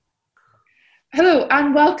Hello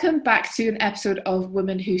and welcome back to an episode of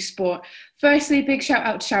Women Who Sport. Firstly, big shout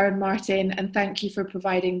out to Sharon Martin and thank you for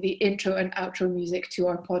providing the intro and outro music to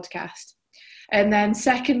our podcast. And then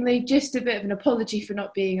secondly, just a bit of an apology for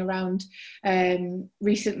not being around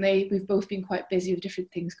recently. We've both been quite busy with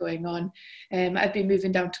different things going on. I've been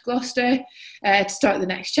moving down to Gloucester to start the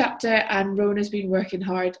next chapter, and Rona's been working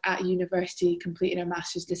hard at university completing her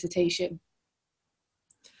master's dissertation.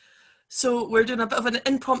 So we're doing a bit of an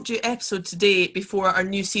impromptu episode today before our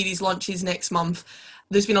new series launches next month.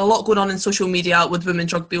 There's been a lot going on in social media with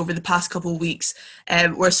women's rugby over the past couple of weeks,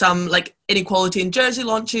 where some inequality in jersey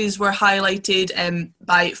launches were highlighted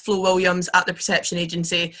by Flo Williams at the Perception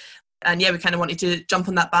Agency. And yeah, we kind of wanted to jump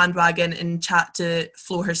on that bandwagon and chat to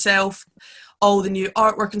Flo herself. All the new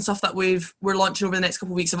artwork and stuff that we're launching over the next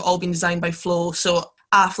couple of weeks have all been designed by Flo. So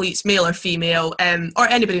athletes, male or female, or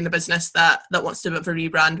anybody in the business that wants to do a bit of a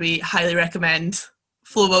rebrand, we highly recommend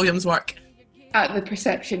Flo Williams' work. At the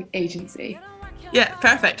Perception Agency. Yeah,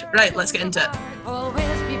 perfect. Right, let's get into it.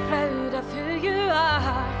 Always be proud of who you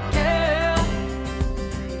are, girl.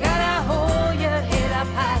 Gotta hold your head up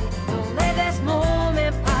high. Don't let this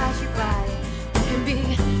moment pass you by. You can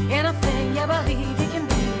be anything you believe you can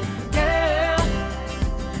be, girl.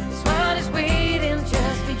 This world is waiting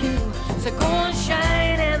just for you. So go and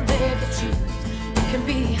shine and live the truth. You can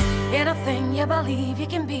be anything you believe you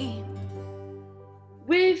can be.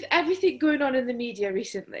 With everything going on in the media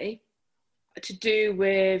recently to do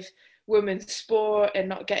with women's sport and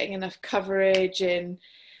not getting enough coverage, and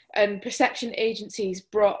perception agencies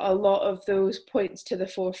brought a lot of those points to the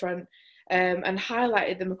forefront and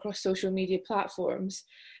highlighted them across social media platforms.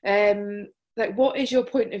 What is your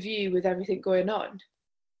point of view with everything going on?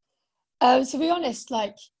 To be honest,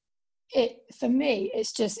 for me,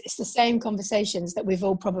 it's the same conversations that we've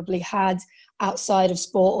all probably had outside of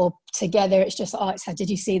sport or together. It's just,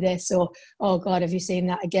 did you see this? Or, oh God, have you seen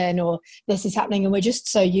that again? Or this is happening, and we're just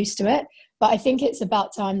so used to it. But I think it's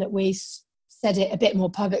about time that we said it a bit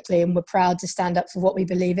more publicly, and we're proud to stand up for what we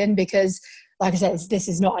believe in, because like I said, this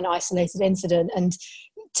is not an isolated incident. And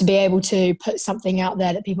to be able to put something out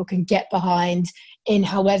there that people can get behind in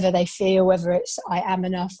however they feel, whether it's I am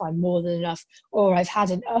enough, I'm more than enough, or I've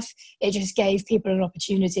had enough, it just gave people an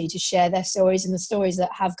opportunity to share their stories, and the stories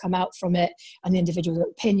that have come out from it and the individual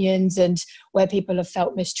opinions and where people have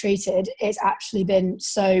felt mistreated. It's actually been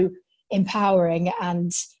so empowering,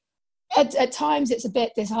 and at times it's a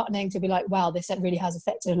bit disheartening to be like, wow, this really has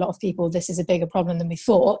affected a lot of people. This is a bigger problem than we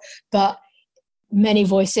thought, but many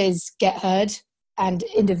voices get heard and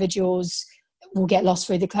individuals will get lost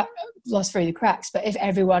through the cracks. But if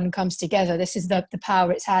everyone comes together, this is the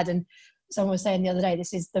power it's had. And someone was saying the other day,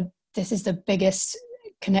 this is the biggest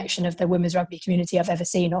connection of the women's rugby community I've ever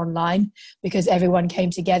seen online, because everyone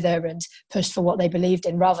came together and pushed for what they believed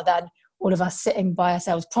in, rather than all of us sitting by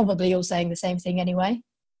ourselves, probably all saying the same thing anyway.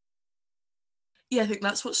 Yeah, I think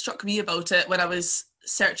that's what struck me about it when I was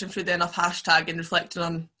searching through the Enough hashtag and reflecting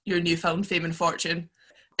on your newfound fame and fortune.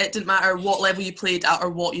 It didn't matter what level you played at or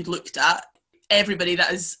what you'd looked at. Everybody that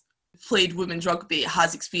has played women's rugby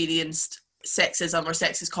has experienced sexism or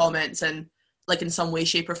sexist comments, and in some way,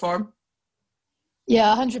 shape or form.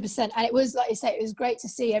 Yeah, 100%. And it was, like you say, it was great to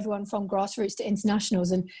see everyone from grassroots to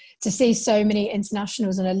internationals, and to see so many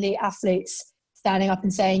internationals and elite athletes standing up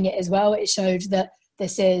and saying it as well. It showed that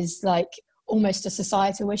this is almost a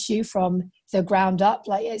societal issue from the ground up.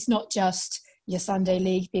 It's not just your Sunday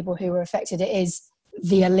league people who were affected. It is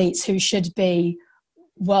the elites who should be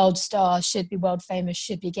world stars, should be world famous,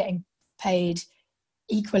 should be getting paid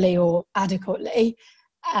equally or adequately,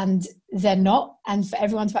 and they're not. And for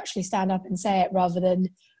everyone to actually stand up and say it, rather than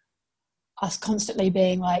us constantly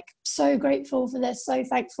being so grateful for this, so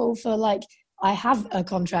thankful for I have a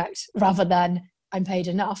contract, rather than I'm paid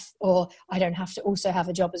enough, or I don't have to also have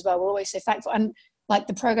a job as well. We're always so thankful, and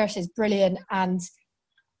the progress is brilliant, and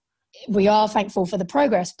we are thankful for the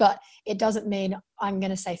progress, but it doesn't mean I'm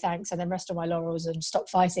going to say thanks and then rest on my laurels and stop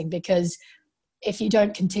fighting, because if you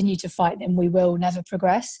don't continue to fight, then we will never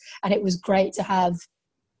progress. And it was great to have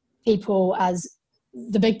people as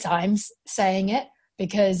the big times saying it,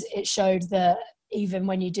 because it showed that even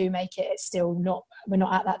when you do make it, it's still not, we're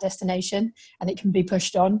not at that destination, and it can be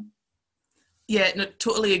pushed on. Yeah, no,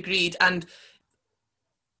 totally agreed. And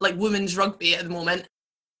women's rugby at the moment,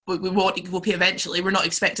 we want equal pay eventually. We're not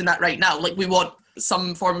expecting that right now. We want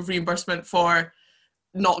some form of reimbursement for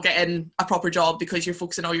not getting a proper job because you're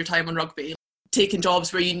focusing all your time on rugby. Taking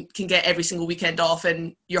jobs where you can get every single weekend off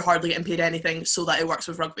and you're hardly getting paid anything, so that it works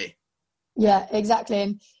with rugby. Yeah, exactly.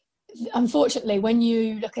 And unfortunately, when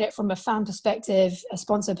you look at it from a fan perspective, a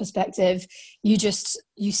sponsor perspective, you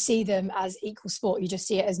see them as equal sport. You just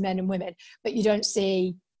see it as men and women, but you don't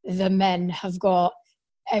see the men have got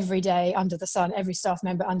every day under the sun, every staff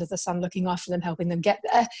member under the sun looking after them, helping them get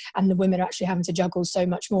there, and the women are actually having to juggle so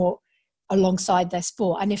much more alongside their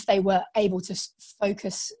sport. And if they were able to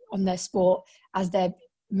focus on their sport as their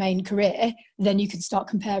main career, then you can start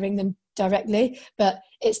comparing them directly. But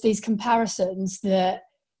it's these comparisons that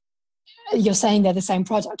you're saying they're the same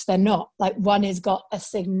product. They're not. Like, one has got a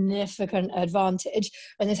significant advantage,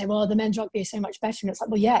 and they say, well, the men's rugby is so much better. And it's like,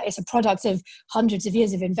 well, yeah, it's a product of hundreds of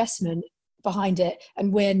years of investment behind it,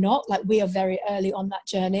 and we're not. Like, we are very early on that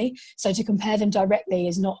journey, so to compare them directly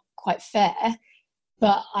is not quite fair.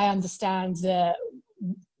 But I understand that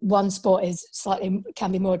one sport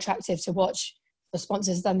can be more attractive to watch for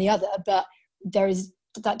sponsors than the other, but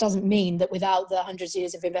that doesn't mean that without the hundreds of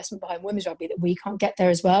years of investment behind women's rugby that we can't get there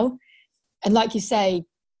as well. And like you say,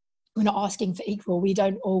 we're not asking for equal. We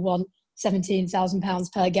don't all want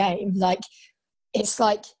 £17,000 per game. Like, it's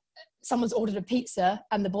like someone's ordered a pizza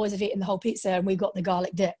and the boys have eaten the whole pizza and we got the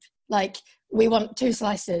garlic dip. Like, we want 2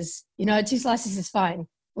 slices. 2 slices is fine.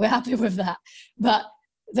 We're happy with that. But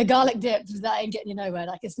the garlic dip, that ain't getting you nowhere.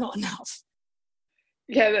 Like, it's not enough.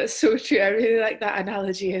 Yeah, that's so true. I really like that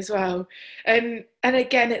analogy as well. And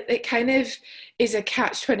again, it kind of is a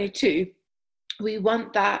catch-22. We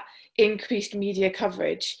want that increased media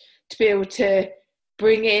coverage to be able to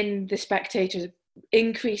bring in the spectators,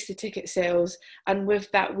 increase the ticket sales, and with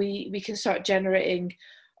that we can start generating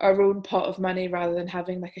our own pot of money rather than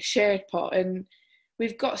having like a shared pot. And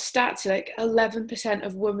we've got stats like 11%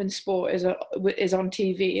 of women's sport is on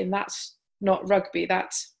TV, and that's not rugby,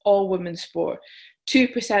 that's all women's sport.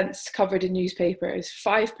 2% covered in newspapers,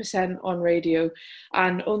 5% on radio,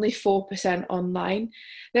 and only 4% online.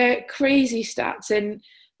 They're crazy stats, and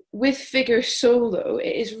with figures so low, it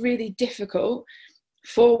is really difficult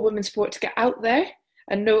for women's sport to get out there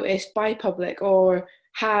and noticed by public, or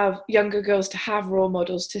have younger girls to have role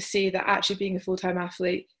models to see that actually being a full-time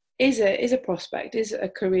athlete is a prospect, is a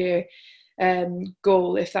career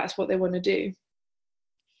goal if that's what they want to do.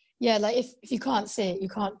 Yeah, like if you can't see it, you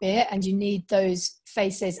can't be it, and you need those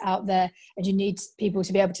faces out there, and you need people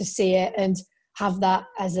to be able to see it and have that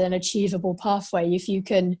as an achievable pathway. If you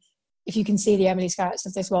can see the Emily Scarretts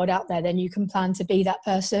of this world out there, then you can plan to be that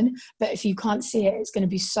person. But if you can't see it, it's going to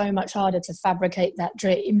be so much harder to fabricate that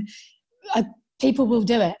dream. People will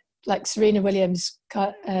do it. Like Serena Williams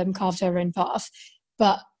carved her own path,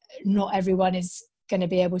 but not everyone is going to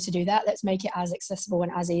be able to do that. Let's make it as accessible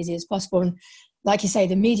and as easy as possible. And like you say,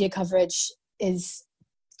 the media coverage is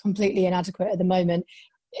completely inadequate at the moment.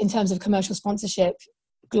 In terms of commercial sponsorship,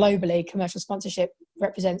 globally, commercial sponsorship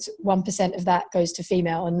represents 1% of that goes to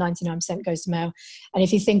female and 99% goes to male. And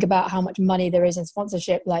if you think about how much money there is in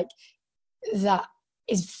sponsorship, like, that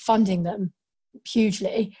is funding them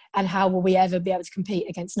hugely. And how will we ever be able to compete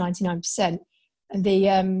against 99%? And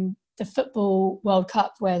the Football World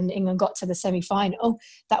Cup, when England got to the semi-final,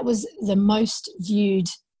 that was the most viewed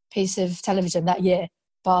piece of television that year,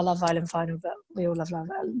 bar Love Island final, but we all love Love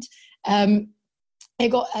Island. It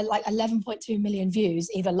got like 11.2 million views,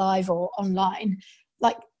 either live or online.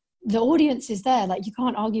 Like, the audience is there. Like, you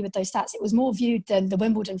can't argue with those stats. It was more viewed than the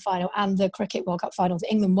Wimbledon final and the Cricket World Cup final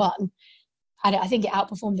that England won. And I think it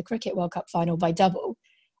outperformed the Cricket World Cup final by double.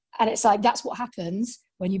 And it's like, that's what happens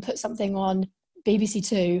when you put something on BBC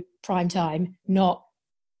Two prime time, not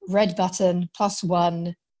Red Button,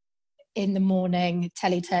 +1, in the morning,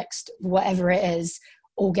 teletext, whatever it is,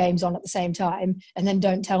 all games on at the same time, and then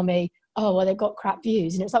don't tell me, oh, well, they've got crap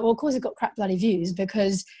views. And it's like, well, of course they've got crap bloody views,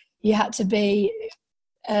 because you had to be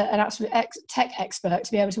an absolute tech expert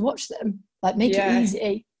to be able to watch them. Like, make it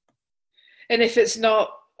easy. And if it's not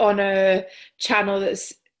on a channel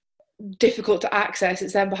that's difficult to access,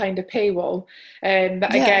 it's then behind a paywall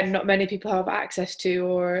that again not many people have access to,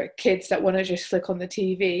 or kids that want to just flick on the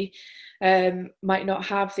TV might not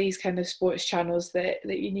have these kind of sports channels that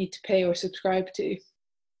you need to pay or subscribe to.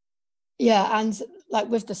 Yeah, and like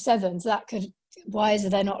with the Sevens, why is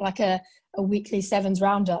there not like a weekly Sevens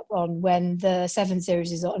roundup on when the Seven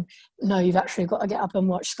series is on? No, you've actually got to get up and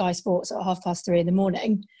watch Sky Sports at 3:30 in the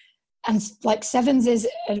morning. And like, Sevens is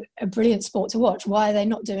a brilliant sport to watch. Why are they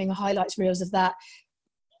not doing highlights reels of that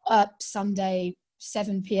Sunday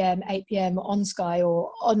 7 p.m, 8 p.m on Sky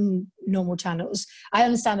or on normal channels? I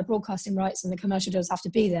understand the broadcasting rights and the commercial deals have to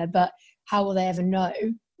be there, but how will they ever know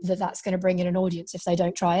that that's going to bring in an audience if they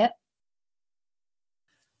don't try it?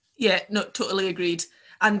 Yeah, no, totally agreed.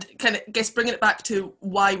 And kind of, guess, bringing it back to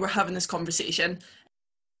why we're having this conversation,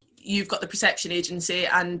 you've got the Perception Agency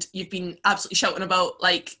and you've been absolutely shouting about,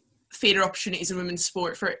 like, fairer opportunities in women's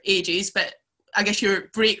sport for ages, but I guess your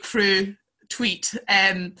breakthrough tweet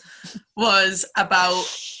was about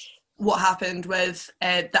what happened with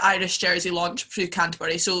the Irish jersey launch through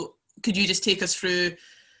Canterbury. So could you just take us through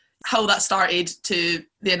how that started to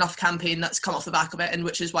the Enough campaign that's come off the back of it, and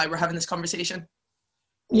which is why we're having this conversation?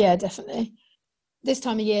 Yeah, definitely. This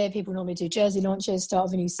time of year, people normally do jersey launches, start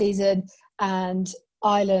of a new season, and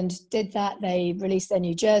Ireland did that. They released their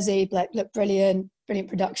new jersey, looked brilliant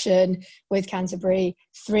production with Canterbury.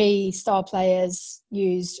 3 star players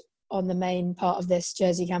used on the main part of this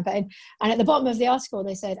jersey campaign. And at the bottom of the article,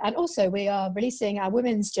 they said, and also we are releasing our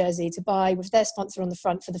women's jersey to buy with their sponsor on the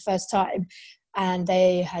front for the first time. And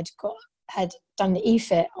they had done the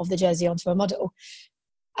e-fit of the jersey onto a model.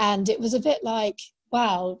 And it was a bit like,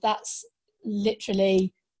 wow, that's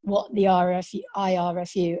literally what the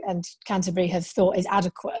IRFU and Canterbury have thought is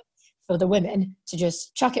adequate for the women, to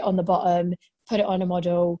just chuck it on the bottom, put it on a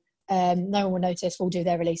model, no one will notice, we'll do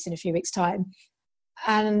their release in a few weeks' time.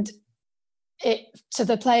 And it, to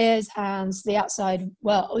the players and the outside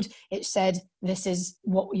world, it said, this is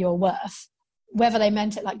what you're worth. Whether they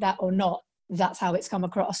meant it like that or not, that's how it's come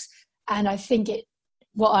across. And I think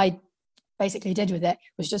what I basically did with it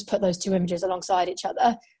was just put those 2 images alongside each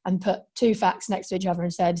other and put 2 facts next to each other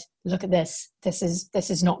and said, look at this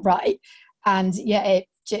is not right. And yeah,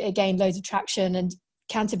 it gained loads of traction, and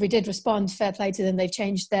Canterbury did respond. Fair play to them. They've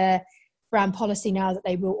changed their brand policy now that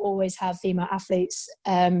they will always have female athletes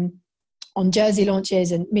on jersey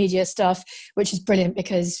launches and media stuff, which is brilliant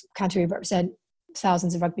because Canterbury represent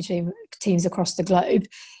thousands of rugby teams across the globe.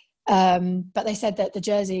 But they said that the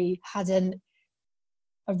jersey hadn't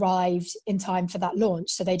arrived in time for that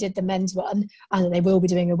launch, so they did the men's one, and they will be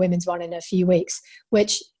doing a women's one in a few weeks,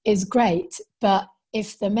 which is great. But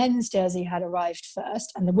if the men's jersey had arrived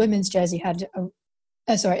first and the women's jersey had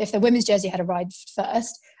if the women's jersey had arrived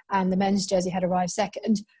first and the men's jersey had arrived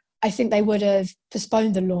second, I think they would have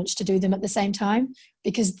postponed the launch to do them at the same time,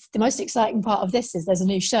 because the most exciting part of this is there's a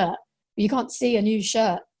new shirt. You can't see a new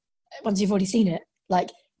shirt once you've already seen it.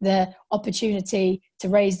 Like, the opportunity to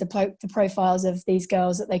raise the profiles of these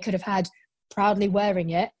girls that they could have had proudly wearing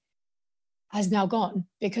it has now gone,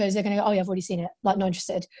 because they're going to go, oh yeah, I've already seen it, like, not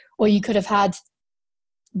interested. Or you could have had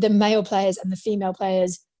the male players and the female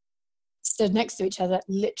players stood next to each other,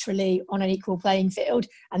 literally on an equal playing field,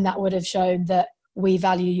 and that would have shown that we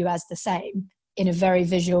value you as the same in a very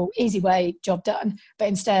visual, easy way, job done. But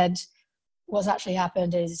instead, what's actually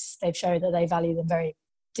happened is they've shown that they value them very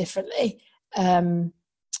differently.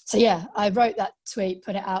 So yeah, I wrote that tweet,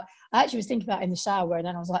 put it out. I actually was thinking about it in the shower, and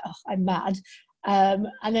then I was like, oh, I'm mad.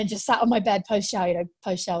 And then just sat on my bed post-shower,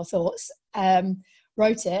 post-shower thoughts,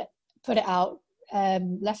 wrote it, put it out,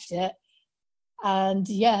 left it. And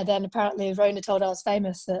yeah, then apparently Rona told I was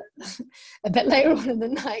famous a bit later on in the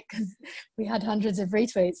night, because we had hundreds of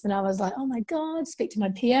retweets, and I was like, oh my God, speak to my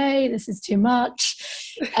PA, this is too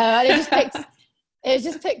much. And it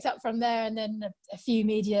just picked up from there, and then a few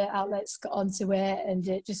media outlets got onto it, and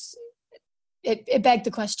it begged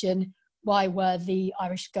the question, why were the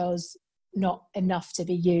Irish girls not enough to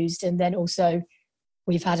be used? And then also,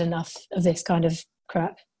 we've had enough of this kind of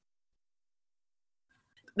crap.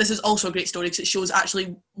 This is also a great story because it shows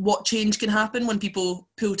actually what change can happen when people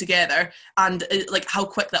pull together, and like how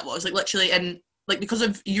quick that was. Like, literally, and like, because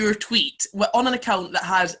of your tweet on an account that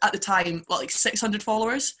had at the time like 600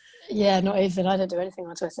 followers. Yeah, not even. I don't do anything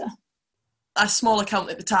on Twitter. A small account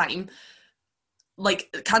at the time.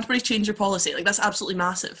 Like, Canterbury changed your policy. Like, that's absolutely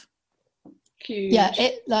massive. Huge. Yeah,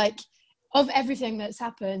 it, like, of everything that's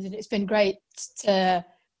happened, and it's been great to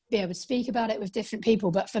be able to speak about it with different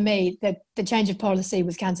people, but for me, the change of policy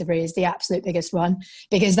with Canterbury is the absolute biggest one,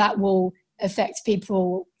 because that will affect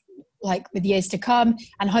people like with years to come,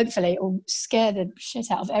 and hopefully it will scare the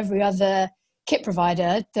shit out of every other kit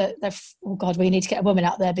provider that oh God, we need to get a woman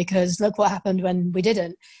out there because look what happened when we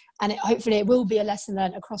didn't. And hopefully it will be a lesson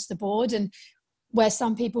learned across the board, and where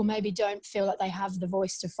some people maybe don't feel like they have the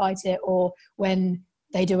voice to fight it, or when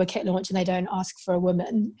they do a kit launch and they don't ask for a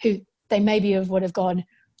woman, who they maybe would have gone,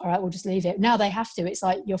 all right, we'll just leave it. Now they have to. It's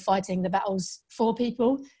like you're fighting the battles for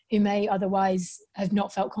people who may otherwise have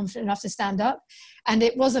not felt confident enough to stand up. And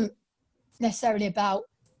it wasn't necessarily about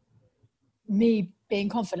me being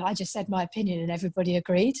confident. I just said my opinion and everybody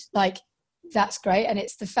agreed. Like, that's great. And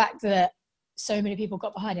it's the fact that so many people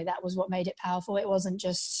got behind it. That was what made it powerful. It wasn't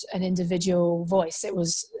just an individual voice. It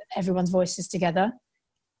was everyone's voices together.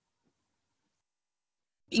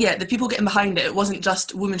 Yeah, the people getting behind it, it wasn't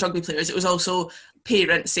just women's rugby players, it was also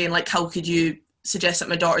parents saying, like, how could you suggest that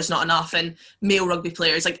my daughter's not enough, and male rugby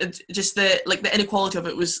players, like, just the inequality of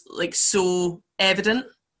it was like so evident.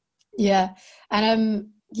 Yeah, and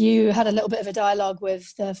you had a little bit of a dialogue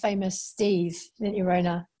with the famous Steve, didn't you,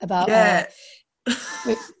 Rona, about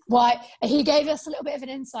why he gave us a little bit of an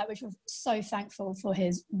insight, which we're so thankful for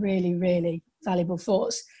his really, really valuable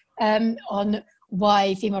thoughts on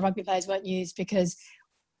why female rugby players weren't used, because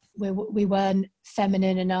we weren't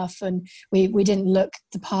feminine enough and we didn't look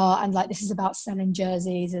the part, and like, this is about selling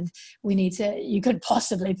jerseys and you couldn't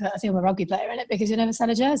possibly put a female rugby player in it because you never sell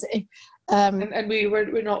a jersey. And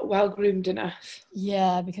we're not well groomed enough.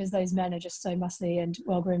 Yeah, because those men are just so muscly and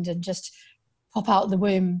well groomed and just pop out of the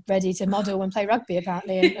womb ready to model and play rugby,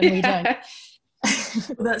 apparently, and we don't.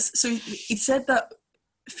 So he said that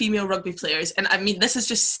female rugby players, and I mean, this is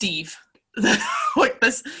just Steve. Like,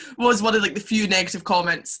 this was one of like the few negative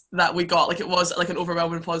comments that we got. Like, it was like an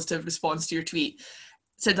overwhelming positive response to your tweet.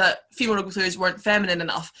 Said that female rugby players weren't feminine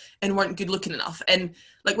enough and weren't good looking enough. And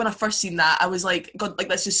like, when I first seen that, I was like, God, like,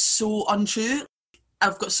 that's just so untrue.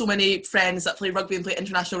 I've got so many friends that play rugby and play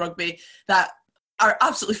international rugby that are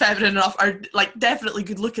absolutely feminine enough, are like definitely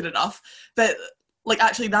good looking enough, but like,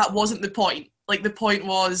 actually that wasn't the point. Like, the point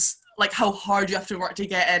was like how hard you have to work to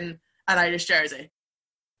get in an Irish jersey.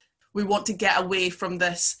 We want to get away from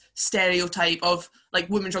this stereotype of like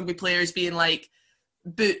women's rugby players being like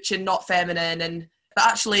butch and not feminine, and but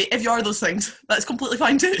actually, if you are those things, that's completely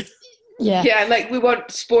fine too. Yeah, like, we want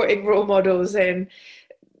sporting role models and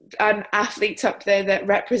athletes up there that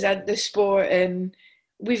represent the sport, and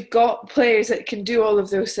we've got players that can do all of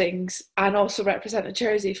those things and also represent a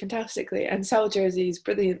jersey fantastically and sell jerseys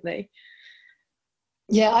brilliantly.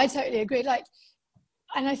 Yeah, I totally agree. Like,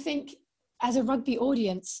 and I think as a rugby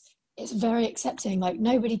audience, it's very accepting. Like,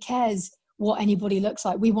 nobody cares what anybody looks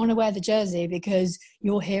like. We want to wear the jersey because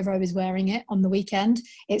your hero is wearing it on the weekend.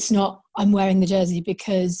 It's not, I'm wearing the jersey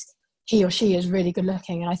because he or she is really good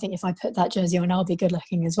looking, and I think if I put that jersey on, I'll be good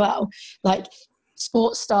looking as well. Like,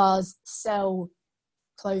 sports stars sell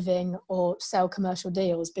clothing or sell commercial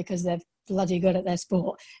deals because they're bloody good at their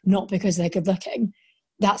sport, not because they're good looking.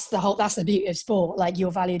 That's the beauty of sport. Like,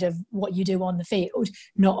 you're valued of what you do on the field,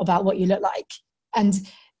 not about what you look like. And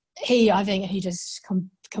I think he just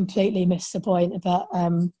completely missed the point. But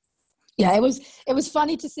yeah, it was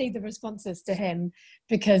funny to see the responses to him,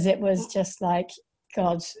 because it was just like,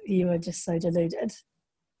 God, you were just so deluded.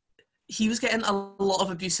 He was getting a lot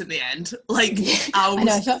of abuse in the end. Like,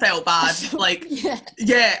 I felt bad. Like,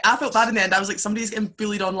 yeah, I felt bad in the end. I was like, somebody's getting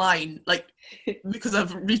bullied online, like, because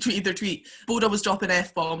I've retweeted their tweet. Boda was dropping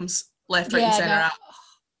F-bombs left, right, and centre.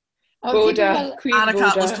 Boda, Queen Anna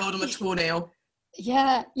Boda. Catlow's called him a toenail.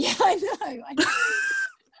 Yeah, I know.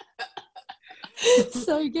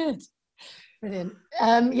 So good. Brilliant.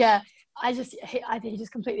 Yeah, I think he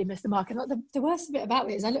just completely missed the mark. And the worst bit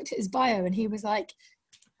about it is I looked at his bio and he was like,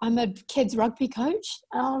 I'm a kids rugby coach.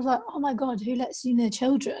 And I was like, oh my God, who lets you near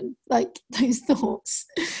children? Like, those thoughts.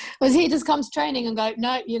 Was he just comes training and go,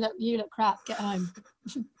 no, you look crap, get home.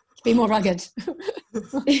 Be more rugged.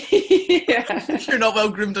 Yeah. You're not well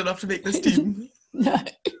groomed enough to make this team. No.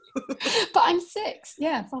 But I'm 6.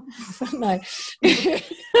 Yeah, no.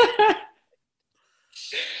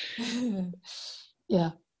 Yeah.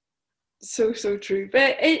 So true.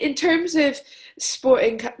 But in terms of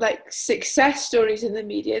sporting like success stories in the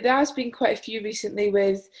media, there has been quite a few recently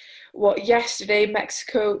with yesterday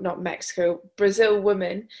Brazil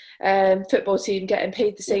women football team getting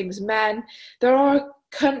paid the same as men. There are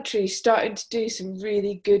countries starting to do some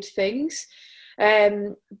really good things.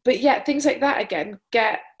 But yeah, things like that again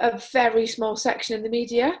get a very small section in the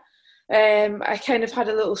media. I kind of had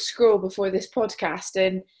a little scroll before this podcast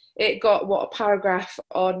and it got a paragraph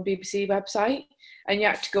on BBC website, and you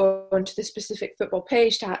had to go onto the specific football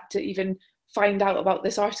page to even find out about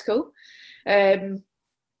this article. And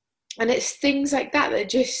it's things like that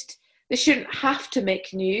they shouldn't have to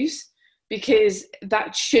make news, because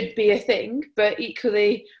that should be a thing, but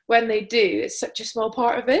equally when they do, it's such a small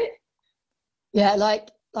part of it. Yeah,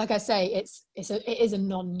 like I say, it is a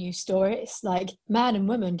non-news story. It's like man and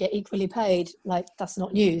woman get equally paid. Like, that's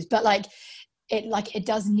not news, but it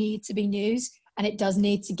does need to be news, and it does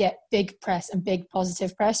need to get big press and big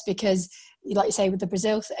positive press, because, like you say, with the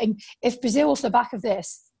Brazil thing, if Brazil off the back of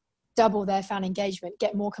this double their fan engagement,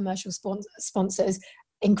 get more commercial sponsors,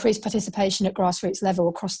 increase participation at grassroots level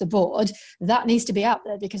across the board, that needs to be out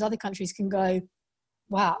there, because other countries can go,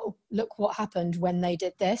 wow, look what happened when they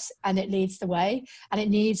did this, and it leads the way. And it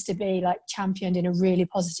needs to be like championed in a really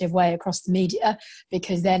positive way across the media,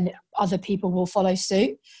 because then other people will follow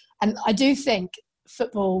suit. And I do think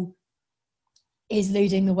football is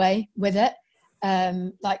leading the way with it.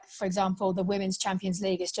 Like, for example, the Women's Champions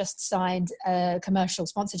League has just signed a commercial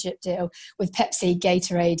sponsorship deal with Pepsi,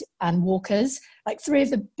 Gatorade and Walkers, like 3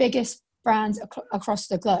 of the biggest brands across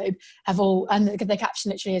the globe have all, and the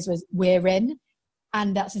caption literally was "We're in,"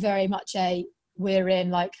 and that's very much a "We're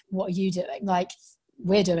in." Like, what are you doing? Like,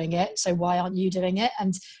 we're doing it, so why aren't you doing it?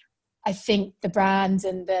 And I think the brands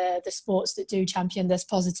and the sports that do champion this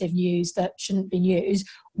positive news that shouldn't be news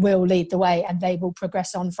will lead the way, and they will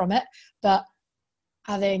progress on from it. But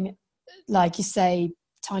having, like you say,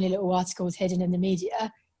 tiny little articles hidden in the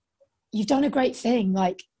media, you've done a great thing.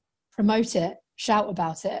 Like, promote it, shout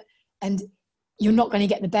about it, and you're not going to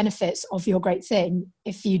get the benefits of your great thing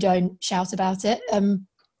if you don't shout about it. And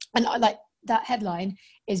I, like, that headline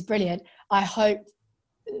is brilliant. I hope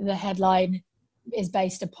the headline is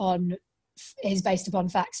based upon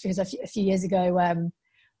facts, because a few years ago,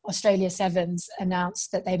 Australia Sevens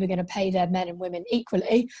announced that they were going to pay their men and women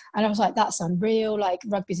equally, and I was like, that's unreal. Like,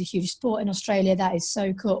 rugby's a huge sport in Australia, that is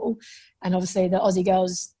so cool. And obviously the Aussie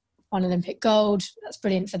girls won Olympic gold, that's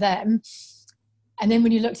brilliant for them. And then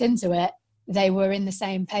when you looked into it, they were in the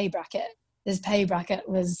same pay bracket. This pay bracket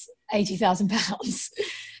was £80,000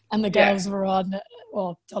 and the girls were on,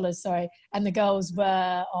 or dollars, sorry, and the girls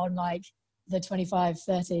were on like the 25,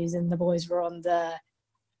 30s, and the boys were on the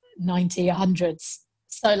 90, 100s.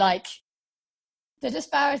 So like, the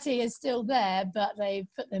disparity is still there, but they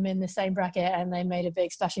put them in the same bracket and they made a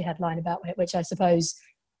big splashy headline about it, which I suppose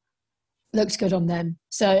looks good on them.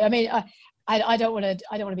 So I mean, I don't want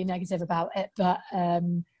to be negative about it, but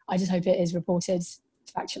I just hope it is reported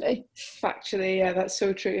factually. Factually, yeah, that's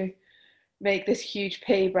so true. Make this huge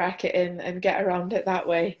pay bracket and get around it that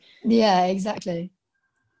way. Yeah, exactly.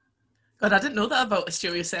 God, I didn't know that about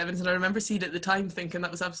Australia Sevens, and I remember seeing it at the time thinking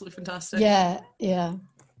that was absolutely fantastic. Yeah.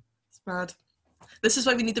 It's mad. This is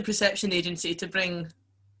why we need the Perception Agency to bring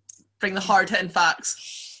the hard-hitting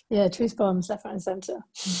facts. Yeah, truth bombs left, right and centre.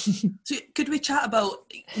 So could we chat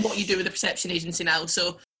about what you do with the Perception Agency now?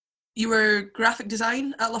 So you were graphic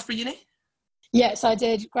design at Loughborough Uni? Yes, I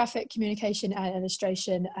did graphic communication and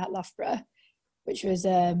illustration at Loughborough, which was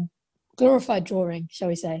glorified drawing, shall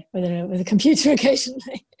we say, with a computer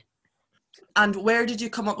occasionally. And where did you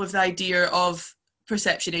come up with the idea of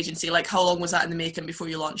Perception Agency? Like, how long was that in the making before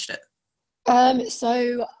you launched it?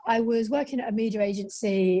 So I was working at a media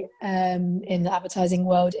agency in the advertising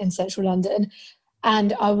world in central London,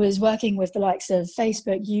 and I was working with the likes of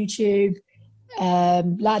Facebook, YouTube,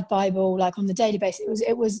 Lad Bible, like on the daily basis.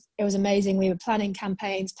 It was amazing. We were planning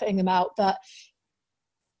campaigns, putting them out, but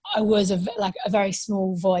I was a very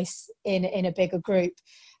small voice in a bigger group.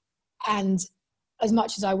 And as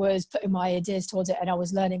much as I was putting my ideas towards it and I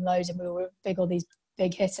was learning loads and we were all these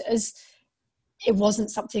big hitters, it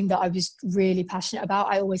wasn't something that I was really passionate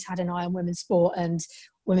about. I always had an eye on women's sport and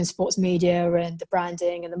women's sports media and the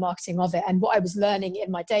branding and the marketing of it. And what I was learning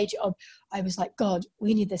in my day job, I was like, God,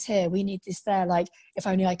 we need this here, we need this there. Like, if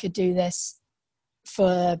only I could do this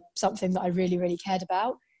for something that I really, really cared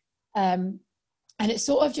about. And it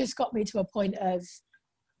sort of just got me to a point of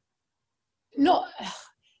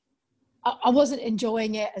I wasn't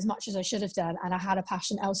enjoying it as much as I should have done, and I had a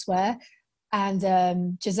passion elsewhere.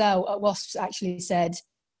 And Giselle at Wasps actually said,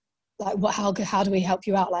 like, how do we help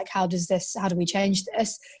you out? Like, how do we change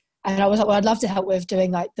this? And I was like, well, I'd love to help with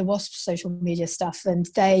doing like the Wasps social media stuff. And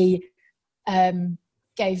they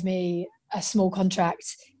gave me a small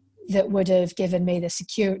contract that would have given me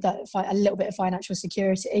a little bit of financial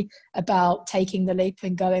security about taking the leap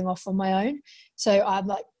and going off on my own. So I'm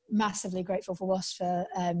like massively grateful for Wasps for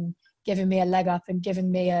giving me a leg up and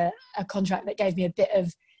giving me a contract that gave me a bit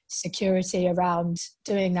of security around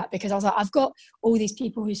doing that, because I was like, I've got all these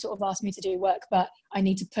people who sort of asked me to do work, but I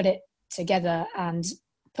need to put it together and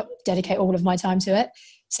dedicate all of my time to it.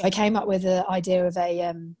 So I came up with the idea of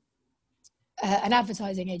an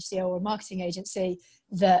advertising agency or a marketing agency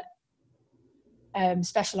that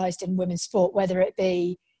specialised in women's sport, whether it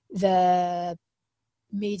be the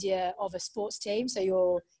media of a sports team, so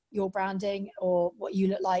your branding or what you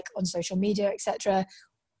look like on social media, etc.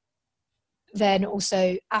 Then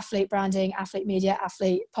also athlete branding, athlete media,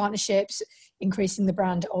 athlete partnerships, increasing the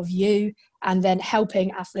brand of you, and then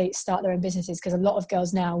helping athletes start their own businesses, because a lot of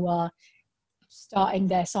girls now are starting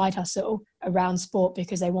their side hustle around sport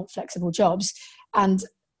because they want flexible jobs. And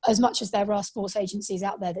as much as there are sports agencies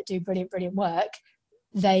out there that do brilliant work,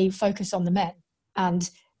 they focus on the men, and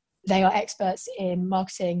they are experts in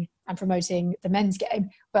marketing and promoting the men's game,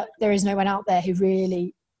 but there is no one out there who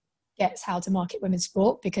really gets how to market women's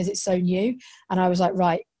sport because it's so new. And I was like,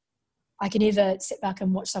 right, I can either sit back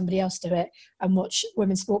and watch somebody else do it and watch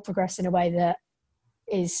women's sport progress in a way that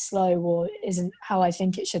is slow or isn't how I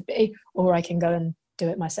think it should be, or I can go and do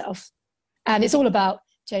it myself. And it's all about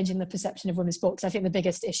changing the perception of women's sport, because I think the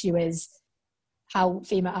biggest issue is how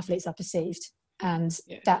female athletes are perceived. And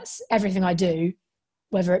that's everything I do,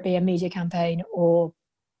 whether it be a media campaign or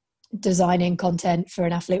designing content for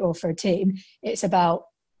an athlete or for a team. It's about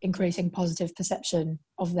increasing positive perception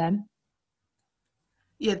of them.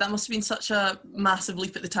 Yeah, that must have been such a massive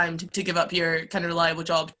leap at the time to give up your kind of reliable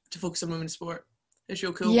job to focus on women's sport. It's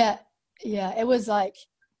real cool. Yeah, it was like,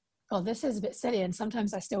 oh, this is a bit silly. And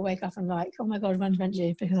sometimes I still wake up and like, oh my God, when's rent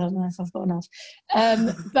due? Because I don't know if I've got enough.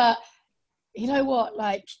 But you know what?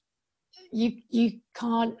 Like, you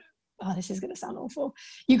can't, oh, this is going to sound awful.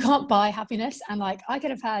 You can't buy happiness. And like, I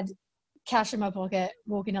could have had cash in my pocket,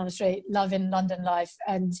 walking down the street, loving London life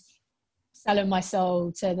and selling my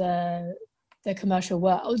soul to the commercial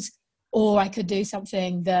world, or I could do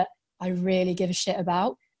something that I really give a shit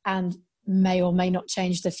about and may or may not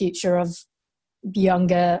change the future of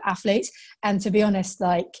younger athletes. And to be honest,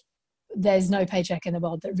 like, there's no paycheck in the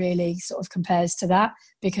world that really sort of compares to that,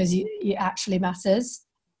 because it actually matters.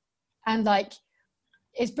 And like,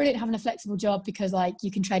 it's brilliant having a flexible job because like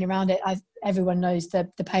you can train around it. Everyone knows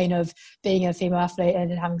the pain of being a female athlete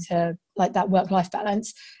and having to like that work-life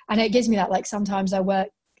balance. And it gives me that, like, sometimes I work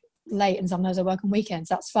late and sometimes I work on weekends.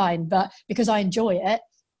 That's fine. But because I enjoy it,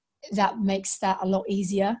 that makes that a lot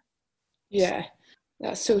easier. Yeah,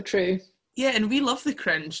 that's so true. Yeah, and we love the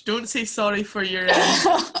cringe. Don't say sorry for your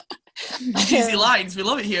cheesy lines. We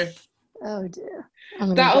love it here. Oh dear.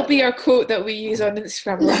 That'll be our quote that we use on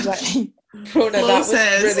Instagram. Like, Prona, Flo that was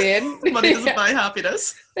says, brilliant. Money doesn't buy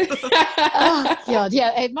happiness. Oh God,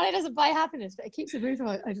 yeah. Money doesn't buy happiness, but it keeps the roof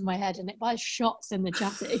over my head, and it buys shots in the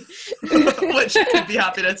chatty, Which could be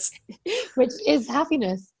happiness. Which is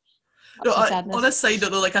happiness. No, on a side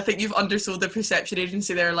note though, like, I think you've undersold the perception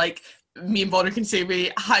agency there. Like, me and Bonner can say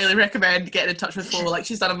we highly recommend getting in touch with Flo. Like,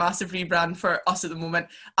 she's done a massive rebrand for us at the moment,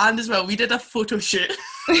 and as well we did a photo shoot.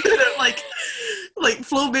 like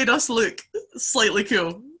Flo made us look slightly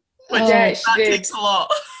cool, which that takes a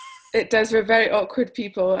lot. It does. We're very awkward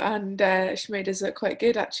people, and she made us look quite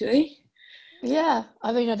good, actually. Yeah,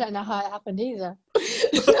 I mean, I don't know how it happened either.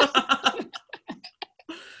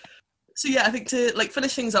 So yeah, I think to like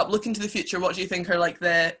finish things up, look into the future, what do you think are like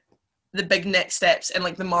the big next steps in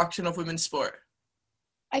like the marketing of women's sport?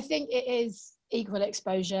 I think it is equal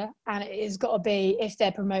exposure, and it has got to be, if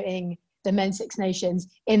they're promoting the Men's Six Nations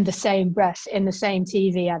in the same breath, in the same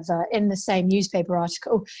TV advert, in the same newspaper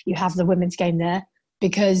article, you have the women's game there,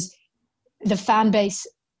 because the fan base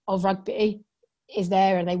of rugby is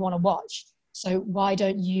there and they want to watch. So why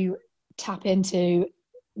don't you tap into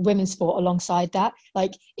women's sport alongside that?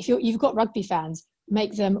 Like, if you've got rugby fans,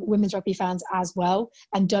 make them women's rugby fans as well,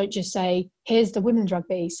 and don't just say, here's the women's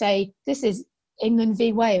rugby. Say, this is England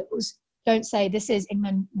v Wales. Don't say, this is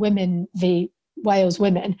England women v Wales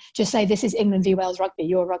women. Just say, this is England v Wales rugby.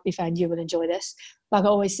 You're a rugby fan, you will enjoy this. Like I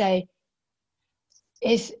always say,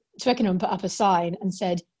 if Twickenham put up a sign and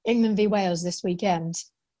said, England v Wales this weekend,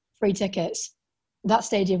 free tickets, that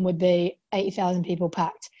stadium would be 80,000 people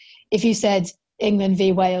packed. If you said England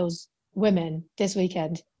v Wales women this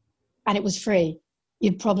weekend and it was free,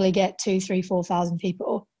 you'd probably get 2,000, 3,000, 4,000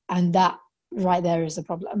 people. And that right there is the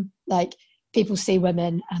problem. Like, people see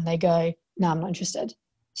women and they go, no, I'm not interested.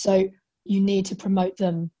 So you need to promote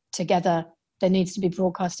them together. There needs to be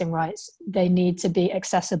broadcasting rights. They need to be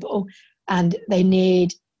accessible, and they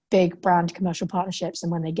need big brand commercial partnerships.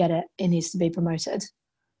 And when they get it, it needs to be promoted.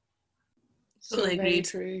 Totally very agreed.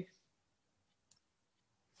 true.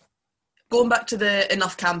 Going back to the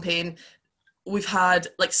Enough campaign, we've had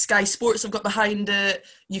like Sky Sports have got behind it.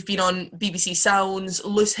 You've been on BBC Sounds.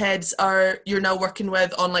 Loose Heads you're now working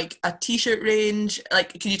with on like a t-shirt range.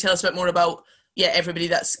 Like, can you tell us a bit more about everybody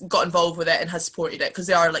that's got involved with it and has supported it, because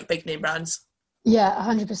they are like big name brands? Yeah,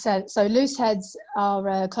 100%. So Loose Heads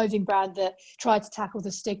are a clothing brand that try to tackle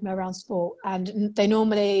the stigma around sport, and they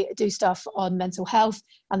normally do stuff on mental health,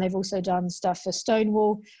 and they've also done stuff for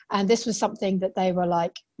Stonewall. And this was something that they were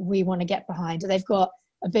like, we want to get behind. They've got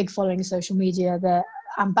a big following in social media. The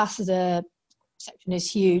ambassador section is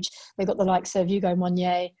huge. They've got the likes of Hugo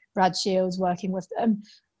Monnier, Brad Shields working with them.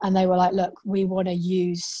 And they were like, look, we want to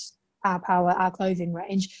use our power, our clothing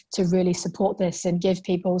range, to really support this and give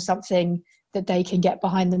people something that they can get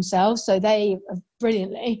behind themselves. So they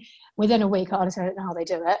brilliantly, within a week, I honestly don't know how they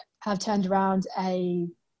do it, have turned around a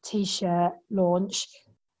t-shirt launch.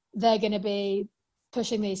 They're going to be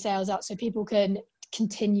pushing these sales out so people can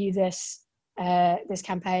continue this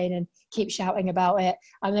campaign and keep shouting about it.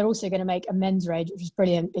 And they're also going to make a men's range, which is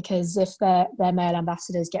brilliant, because if their male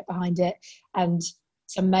ambassadors get behind it and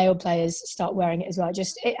some male players start wearing it as well,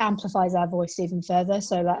 it amplifies our voice even further.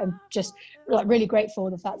 So like, I'm just like really grateful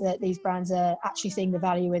for the fact that these brands are actually seeing the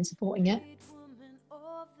value in supporting it.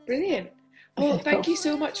 Brilliant. Well, Okay, thank cool. you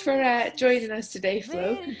so much for joining us today,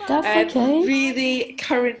 Flo. That's okay. Really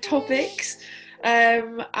current topics,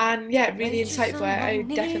 and yeah, really insightful. I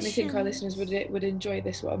definitely think our listeners would enjoy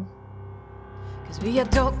this one. Cause we are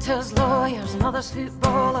doctors, lawyers, mothers,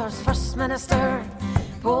 footballers, first minister,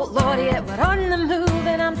 poet laureate, we're on the move,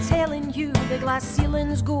 and I'm telling you, the glass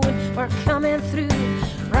ceiling's going, we're coming through.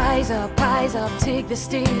 Rise up, take the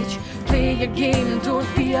stage, play your game,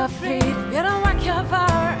 don't be afraid. You're a work of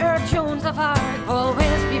art, or Jones of art,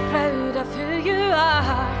 always be proud of who you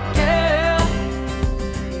are, girl.